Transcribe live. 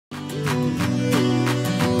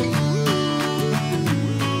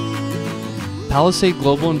Palisade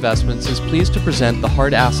Global Investments is pleased to present the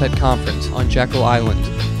Hard Asset Conference on Jekyll Island,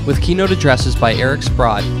 with keynote addresses by Eric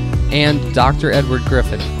Sprott and Dr. Edward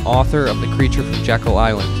Griffin, author of The Creature from Jekyll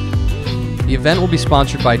Island. The event will be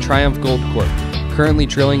sponsored by Triumph Gold Corp, currently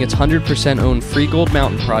drilling its 100% owned Free Gold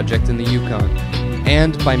Mountain project in the Yukon,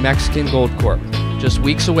 and by Mexican Gold Corp, just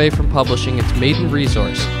weeks away from publishing its maiden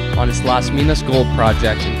resource on its Las Minas Gold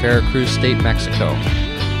project in Veracruz State, Mexico.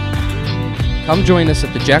 Come join us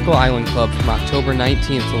at the Jekyll Island Club from October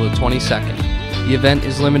 19th till the 22nd. The event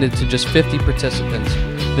is limited to just 50 participants.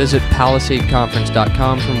 Visit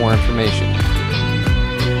palisadeconference.com for more information.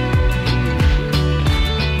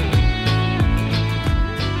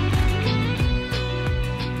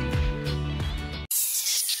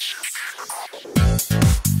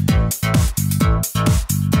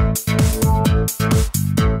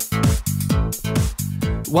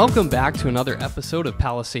 Welcome back to another episode of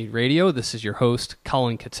Palisade Radio. This is your host,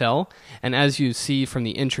 Colin Cattell, and as you see from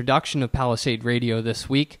the introduction of Palisade Radio this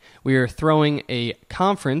week, we are throwing a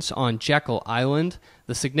conference on Jekyll Island,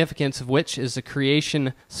 the significance of which is the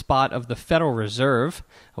creation spot of the Federal Reserve,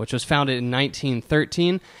 which was founded in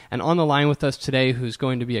 1913, and on the line with us today, who's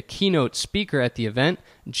going to be a keynote speaker at the event,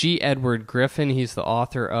 G. Edward Griffin. He's the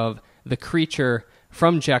author of The Creature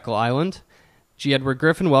from Jekyll Island. G. Edward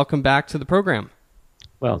Griffin, welcome back to the program.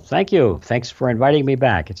 Well, thank you. Thanks for inviting me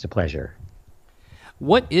back. It's a pleasure.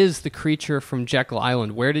 What is The Creature from Jekyll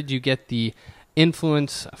Island? Where did you get the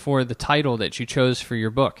influence for the title that you chose for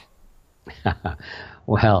your book?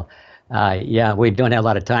 Well, we don't have a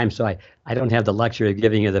lot of time, so I don't have the luxury of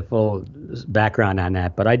giving you the full background on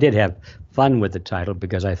that. But I did have fun with the title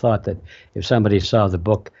because I thought that if somebody saw the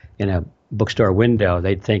book in a bookstore window,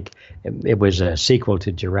 they'd think it was a sequel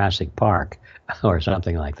to Jurassic Park or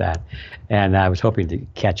something like that. And I was hoping to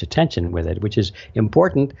catch attention with it, which is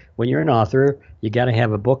important. When you're an author, you got to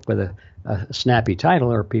have a book with a snappy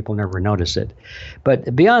title or people never notice it.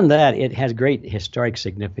 But beyond that, it has great historic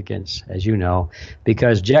significance, as you know,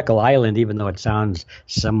 because Jekyll Island, even though it sounds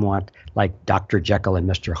somewhat like Dr. Jekyll and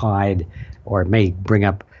Mr. Hyde, or it may bring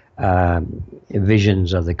up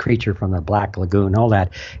visions of the creature from the Black Lagoon, all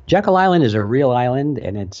that, Jekyll Island is a real island,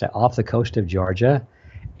 and it's off the coast of Georgia.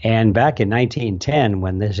 And back in 1910,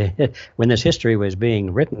 when this history was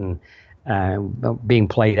being written, being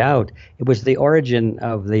played out, it was the origin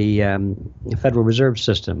of the Federal Reserve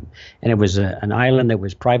System. And it was an island that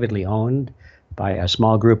was privately owned by a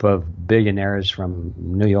small group of billionaires from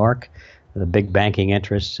New York, the big banking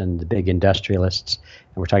interests and the big industrialists.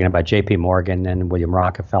 And we're talking about J.P. Morgan and William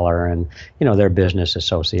Rockefeller and, their business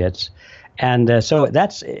associates. And so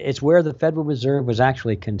it's where the Federal Reserve was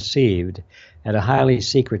actually conceived, at a highly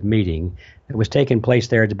secret meeting that was taking place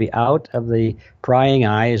there to be out of the prying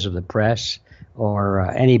eyes of the press or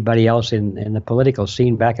anybody else in the political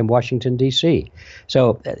scene back in Washington, D.C.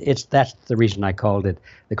 So that's the reason I called it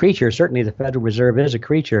The Creature. Certainly the Federal Reserve is a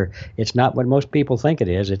creature. It's not what most people think it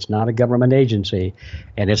is. It's not a government agency,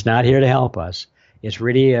 and it's not here to help us. It's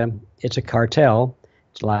really it's a cartel.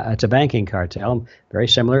 It's a banking cartel, very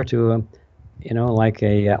similar to like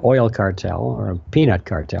a oil cartel or a peanut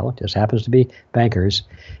cartel. It just happens to be bankers.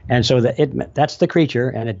 And so that's The Creature,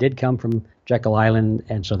 and it did come from Jekyll Island,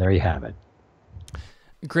 and so there you have it.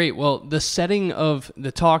 Great. Well, the setting of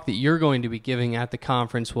the talk that you're going to be giving at the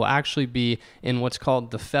conference will actually be in what's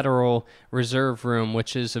called the Federal Reserve Room,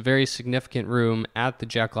 which is a very significant room at the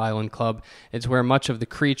Jekyll Island Club. It's where much of The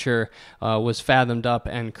Creature was fathomed up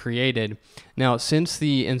and created. Now, since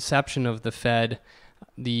the inception of the Fed,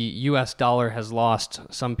 the U.S. dollar has lost,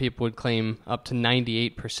 some people would claim, up to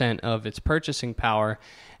 98% of its purchasing power.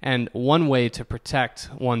 And one way to protect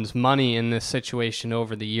one's money in this situation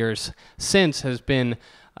over the years since has been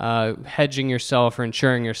hedging yourself or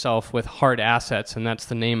insuring yourself with hard assets, and that's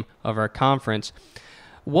the name of our conference.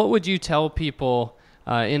 What would you tell people,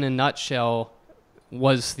 in a nutshell,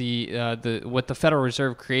 was what the Federal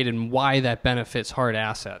Reserve created and why that benefits hard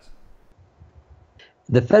assets?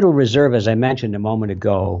 The Federal Reserve, as I mentioned a moment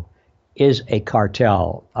ago, is a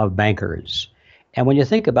cartel of bankers. And when you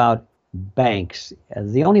think about banks,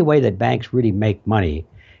 the only way that banks really make money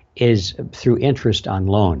is through interest on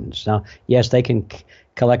loans. Now, yes, they can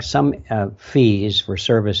collect some fees for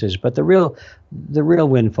services, but the real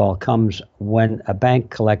windfall comes when a bank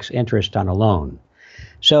collects interest on a loan.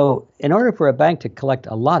 So in order for a bank to collect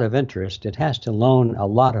a lot of interest, it has to loan a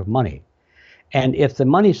lot of money. And if the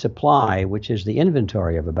money supply, which is the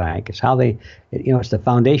inventory of a bank, it's how it's the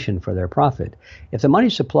foundation for their profit. If the money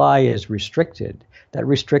supply is restricted, that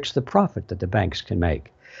restricts the profit that the banks can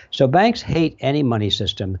make. So banks hate any money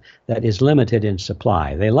system that is limited in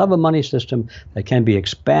supply. They love a money system that can be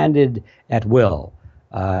expanded at will.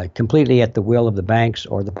 completely at the will of the banks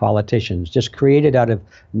or the politicians, just created out of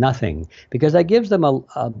nothing, because that gives them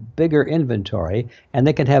a bigger inventory, and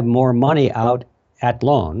they can have more money out at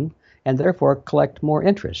loan and therefore collect more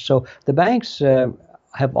interest. So the banks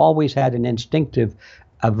have always had an instinctive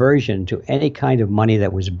aversion to any kind of money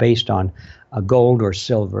that was based on gold or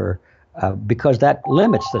silver, because that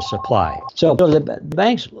limits the supply. So the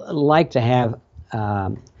banks like to have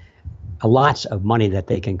lots of money that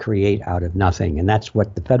they can create out of nothing, and that's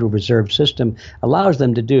what the Federal Reserve System allows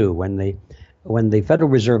them to do. When the Federal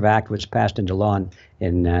Reserve Act was passed into law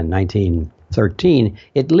in 1913,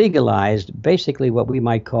 it legalized basically what we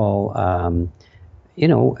might call,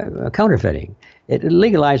 counterfeiting. It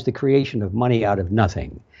legalized the creation of money out of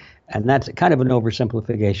nothing, and that's kind of an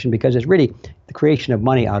oversimplification, because it's really the creation of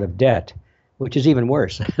money out of debt, which is even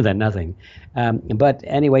worse than nothing. But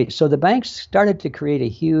anyway, so the banks started to create a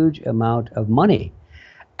huge amount of money,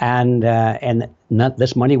 and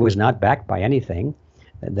this money was not backed by anything.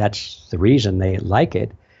 That's the reason they like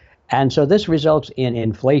it. And so this results in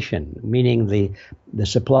inflation, meaning the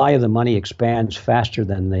supply of the money expands faster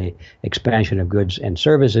than the expansion of goods and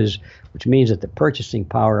services, which means that the purchasing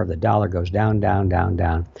power of the dollar goes down, down, down,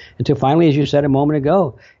 down, until finally, as you said a moment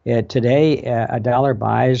ago, today a dollar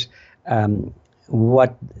buys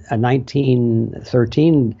what a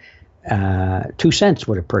 1913 2 cents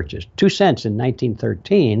would have purchased. 2 cents in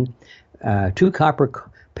 1913, 2 copper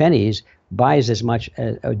pennies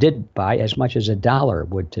did buy as much as a dollar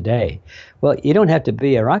would today. Well, you don't have to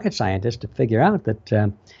be a rocket scientist to figure out that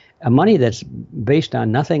a money that's based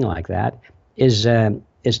on nothing like that is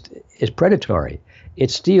predatory. It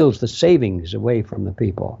steals the savings away from the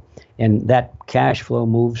people, and that cash flow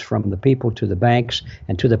moves from the people to the banks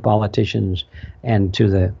and to the politicians and to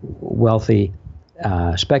the wealthy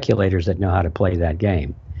speculators that know how to play that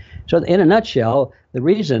game. So in a nutshell,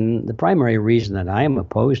 the primary reason that I am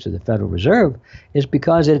opposed to the Federal Reserve is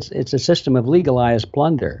because it's a system of legalized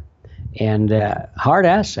plunder. And hard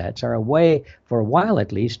assets are a way, for a while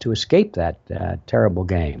at least, to escape that terrible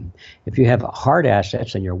game. If you have hard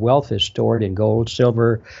assets and your wealth is stored in gold,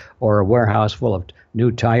 silver, or a warehouse full of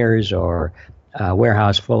new tires, or a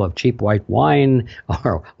warehouse full of cheap white wine,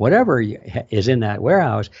 or whatever is in that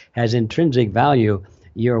warehouse has intrinsic value,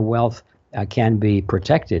 your wealth can be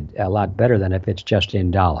protected a lot better than if it's just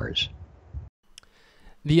in dollars.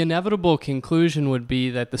 The inevitable conclusion would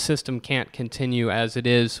be that the system can't continue as it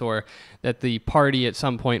is, or that the party at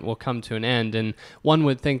some point will come to an end. And one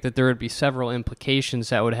would think that there would be several implications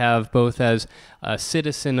that would have, both as a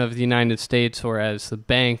citizen of the United States or as the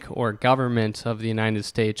bank or government of the United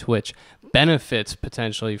States, which benefits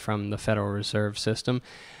potentially from the Federal Reserve System.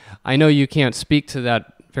 I know you can't speak to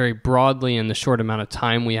that very broadly in the short amount of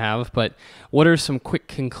time we have, but what are some quick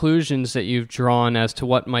conclusions that you've drawn as to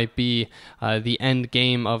what might be the end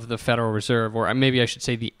game of the Federal Reserve, or maybe I should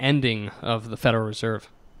say the ending of the Federal Reserve?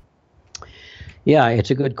 Yeah, it's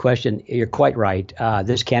a good question. You're quite right.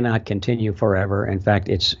 This cannot continue forever. In fact,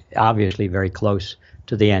 it's obviously very close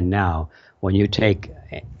to the end now. When you take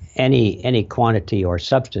any quantity or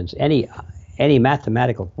substance, any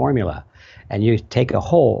mathematical formula, and you take a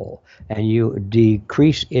whole and you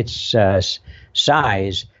decrease its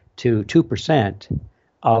size to 2%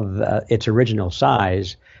 of its original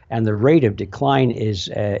size, and the rate of decline is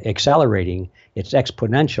accelerating, it's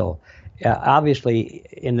exponential. Obviously,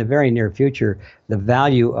 in the very near future, the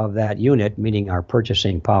value of that unit, meaning our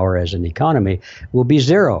purchasing power as an economy, will be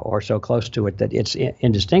zero, or so close to it that it's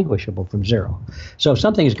indistinguishable from zero. So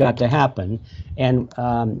something's got to happen, and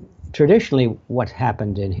traditionally what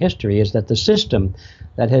happened in history is that the system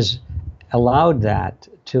that has allowed that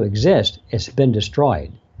to exist has been destroyed.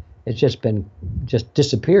 It's just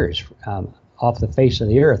disappears off the face of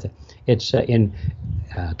the earth. It's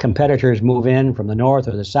competitors move in from the north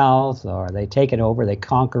or the south, or they take it over, they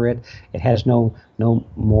conquer it. It has no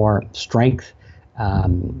more strength.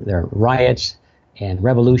 There are riots and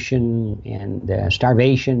revolution and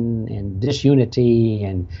starvation and disunity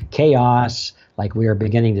and chaos, like we are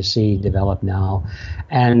beginning to see develop now.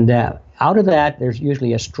 And out of that, there's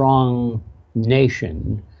usually a strong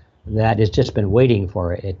nation that has just been waiting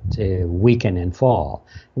for it to weaken and fall.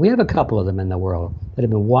 We have a couple of them in the world that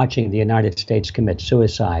have been watching the United States commit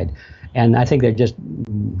suicide, and I think they're just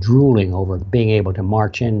drooling over being able to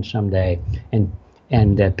march in someday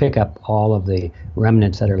and pick up all of the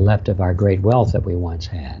remnants that are left of our great wealth that we once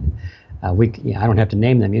had. I don't have to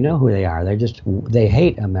name them. You know who they are. They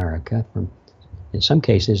hate America. In some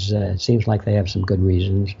cases, it seems like they have some good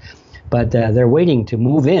reasons, but they're waiting to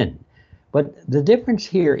move in. But the difference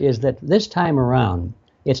here is that this time around,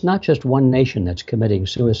 it's not just one nation that's committing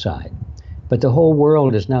suicide. But the whole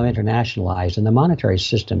world is now internationalized, and the monetary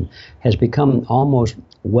system has become almost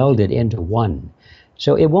welded into one.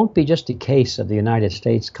 So it won't be just a case of the United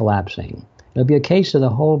States collapsing. It'll be a case of the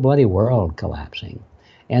whole bloody world collapsing.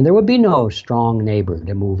 And there will be no strong neighbor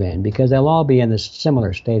to move in because they'll all be in this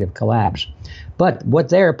similar state of collapse. But what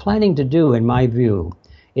they're planning to do, in my view,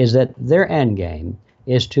 is that their end game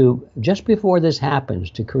is to, just before this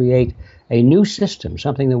happens, to create a new system,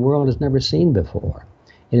 something the world has never seen before.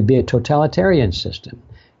 It'll be a totalitarian system.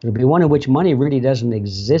 It'll be one in which money really doesn't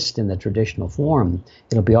exist in the traditional form.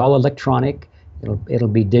 It'll be all electronic. It'll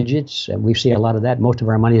be digits, and we see a lot of that. Most of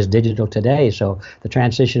our money is digital today, so the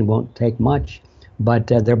transition won't take much. But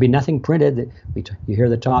there'll be nothing printed. You hear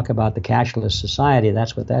the talk about the cashless society.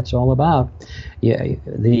 That's what that's all about.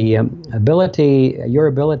 Your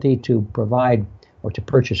ability to provide or to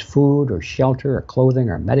purchase food or shelter or clothing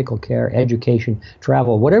or medical care, education,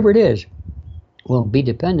 travel, whatever it is, will be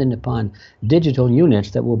dependent upon digital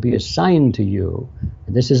units that will be assigned to you.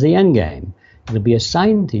 And this is the end game. It'll be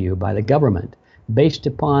assigned to you by the government based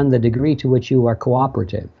upon the degree to which you are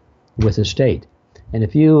cooperative with the state. And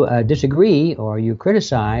if you disagree or you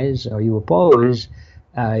criticize or you oppose,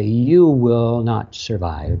 you will not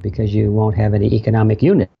survive because you won't have any economic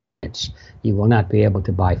units. You will not be able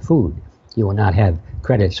to buy food. You will not have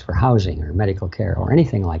credits for housing or medical care or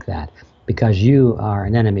anything like that because you are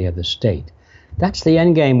an enemy of the state. That's the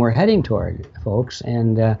end game we're heading toward, folks,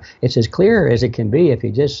 and it's as clear as it can be if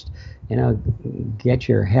you just, get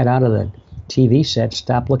your head out of the TV set,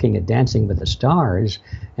 stop looking at Dancing with the Stars,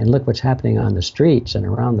 and look what's happening on the streets and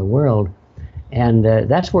around the world. And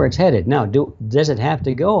that's where it's headed. Now, does it have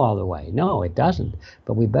to go all the way? No, it doesn't.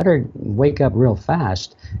 But we better wake up real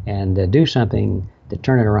fast and do something to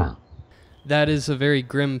turn it around. That is a very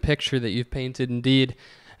grim picture that you've painted indeed.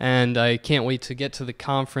 And I can't wait to get to the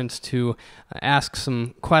conference to ask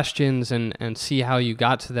some questions and see how you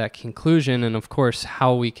got to that conclusion and, of course,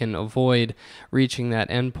 how we can avoid reaching that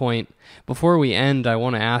endpoint. Before we end, I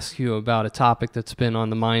want to ask you about a topic that's been on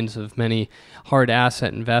the minds of many hard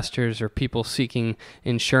asset investors or people seeking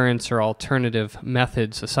insurance or alternative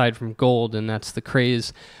methods aside from gold, and that's the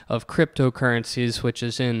craze of cryptocurrencies, which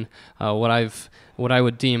is in what I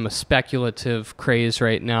would deem a speculative craze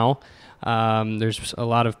right now. There's a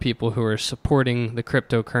lot of people who are supporting the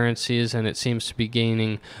cryptocurrencies, and it seems to be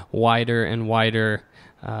gaining wider and wider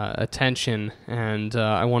attention. And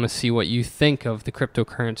I want to see what you think of the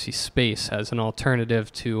cryptocurrency space as an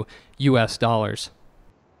alternative to U.S. dollars.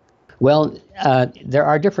 Well, there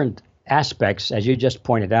are different aspects, as you just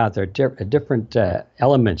pointed out. There are different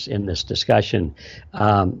elements in this discussion.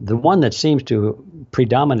 The one that seems to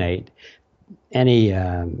predominate any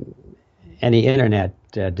internet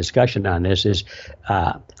discussion on this is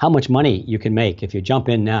how much money you can make if you jump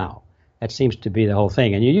in now. That seems to be the whole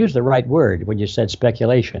thing. And you used the right word when you said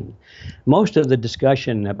speculation. Most of the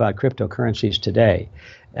discussion about cryptocurrencies today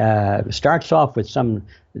starts off with some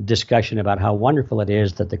discussion about how wonderful it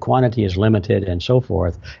is that the quantity is limited and so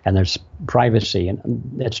forth, and there's privacy. And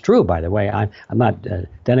it's true, by the way. I'm not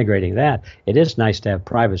denigrating that. It is nice to have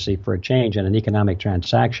privacy for a change in an economic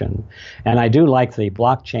transaction. And I do like the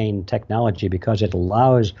blockchain technology because it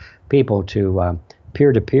allows people to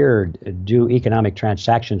peer-to-peer do economic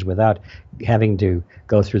transactions without having to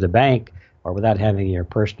go through the bank or without having your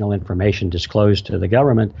personal information disclosed to the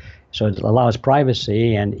government. So it allows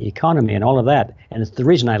privacy and economy and all of that. And it's the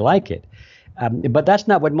reason I like it. But that's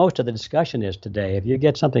not what most of the discussion is today. If you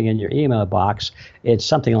get something in your email box, it's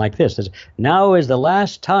something like this. Now is the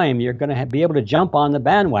last time you're going to be able to jump on the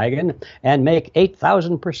bandwagon and make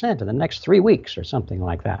 8,000% in the next 3 weeks or something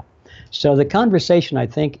like that. So the conversation, I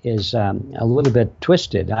think, is a little bit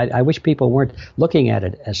twisted. I wish people weren't looking at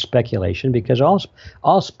it as speculation, because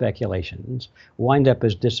all speculations wind up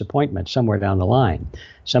as disappointment somewhere down the line.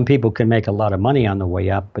 Some people can make a lot of money on the way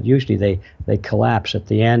up, but usually they collapse at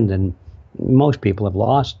the end, and most people have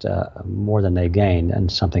lost more than they gained,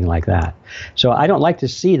 and something like that. So I don't like to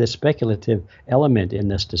see the speculative element in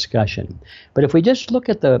this discussion. But if we just look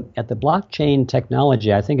at the blockchain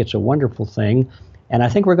technology, I think it's a wonderful thing. And I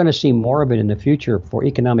think we're going to see more of it in the future for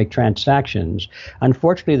economic transactions.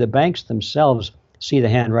 Unfortunately, the banks themselves see the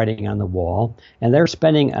handwriting on the wall, and they're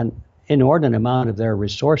spending an inordinate amount of their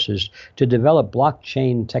resources to develop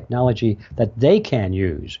blockchain technology that they can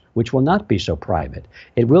use, which will not be so private.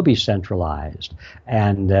 It will be centralized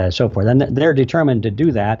and so forth. And they're determined to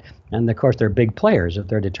do that. And of course, they're big players. If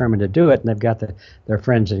they're determined to do it and they've got their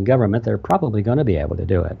friends in government, they're probably going to be able to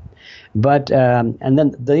do it. But and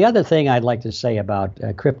then the other thing I'd like to say about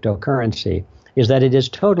cryptocurrency is that it is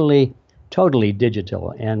totally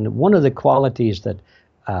digital. And one of the qualities that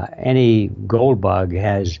any gold bug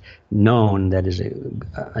has known that is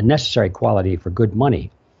a necessary quality for good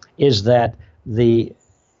money is that the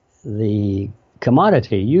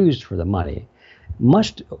commodity used for the money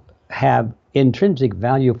must have intrinsic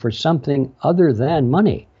value for something other than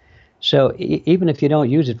money. So even if you don't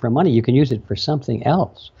use it for money, you can use it for something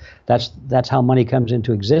else. That's how money comes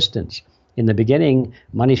into existence. In the beginning,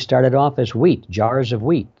 money started off as wheat, jars of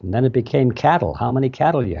wheat, and then it became cattle. How many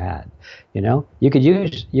cattle you had? You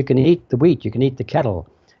can eat the wheat, you can eat the cattle,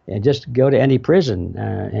 and just go to any prison,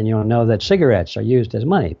 and you'll know that cigarettes are used as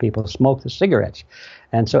money. People smoke the cigarettes,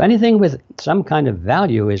 and so anything with some kind of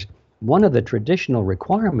value is one of the traditional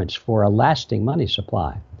requirements for a lasting money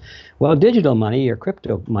supply. Well, digital money or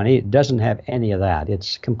crypto money doesn't have any of that.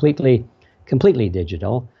 It's completely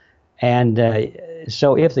digital. And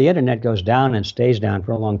so if the internet goes down and stays down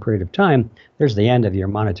for a long period of time, there's the end of your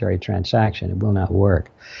monetary transaction. It will not work.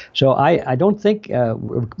 So I don't think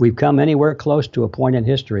we've come anywhere close to a point in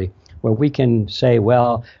history where we can say,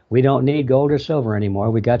 well, we don't need gold or silver anymore.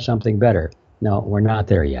 We got something better. No, we're not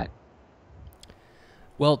there yet.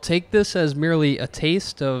 Well, take this as merely a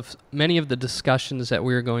taste of many of the discussions that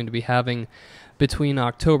we're going to be having between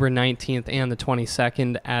October 19th and the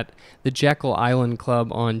 22nd at the Jekyll Island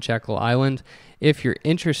Club on Jekyll Island. If you're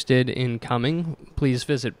interested in coming, please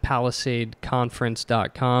visit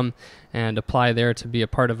palisadeconference.com and apply there to be a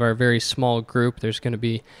part of our very small group. There's going to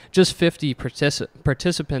be just 50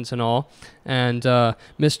 participants in all, and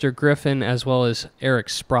Mr. Griffin as well as Eric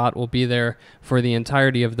Sprott will be there for the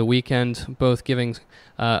entirety of the weekend, both giving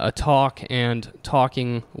a talk and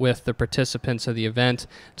talking with the participants of the event.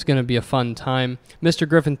 It's going to be a fun time. Mr.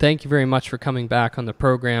 Griffin, thank you very much for coming back on the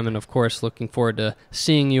program, and of course looking forward to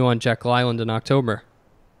seeing you on Jekyll Island in October.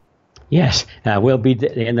 Yes, we'll be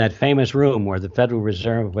in that famous room where the Federal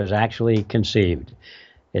Reserve was actually conceived.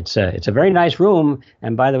 It's a very nice room,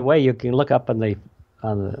 and by the way, you can look up on the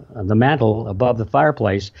mantle above the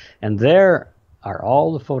fireplace, and there are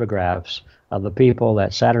all the photographs of the people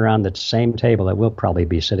that sat around the same table that we'll probably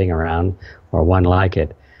be sitting around, or one like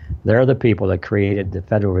it. They're the people that created the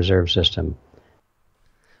Federal Reserve System.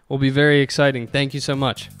 Will be very exciting. Thank you so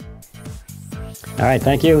much. All right,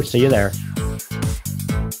 thank you. See you there.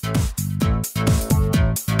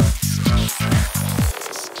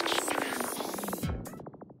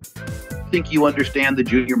 Think you understand the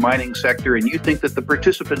junior mining sector, and you think that the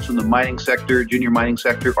participants in the mining sector, junior mining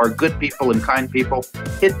sector, are good people and kind people,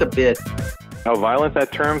 hit the bid. How violent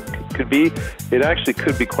that term could be? It actually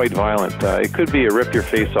could be quite violent. It could be a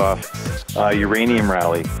rip-your-face-off uranium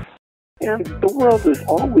rally. And the world is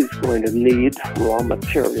always going to need raw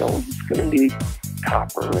materials. It's going to need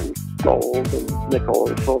copper and gold and nickel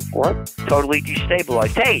and so forth. Totally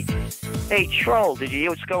destabilized. Hey, Troll, did you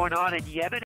hear what's going on in Yemen?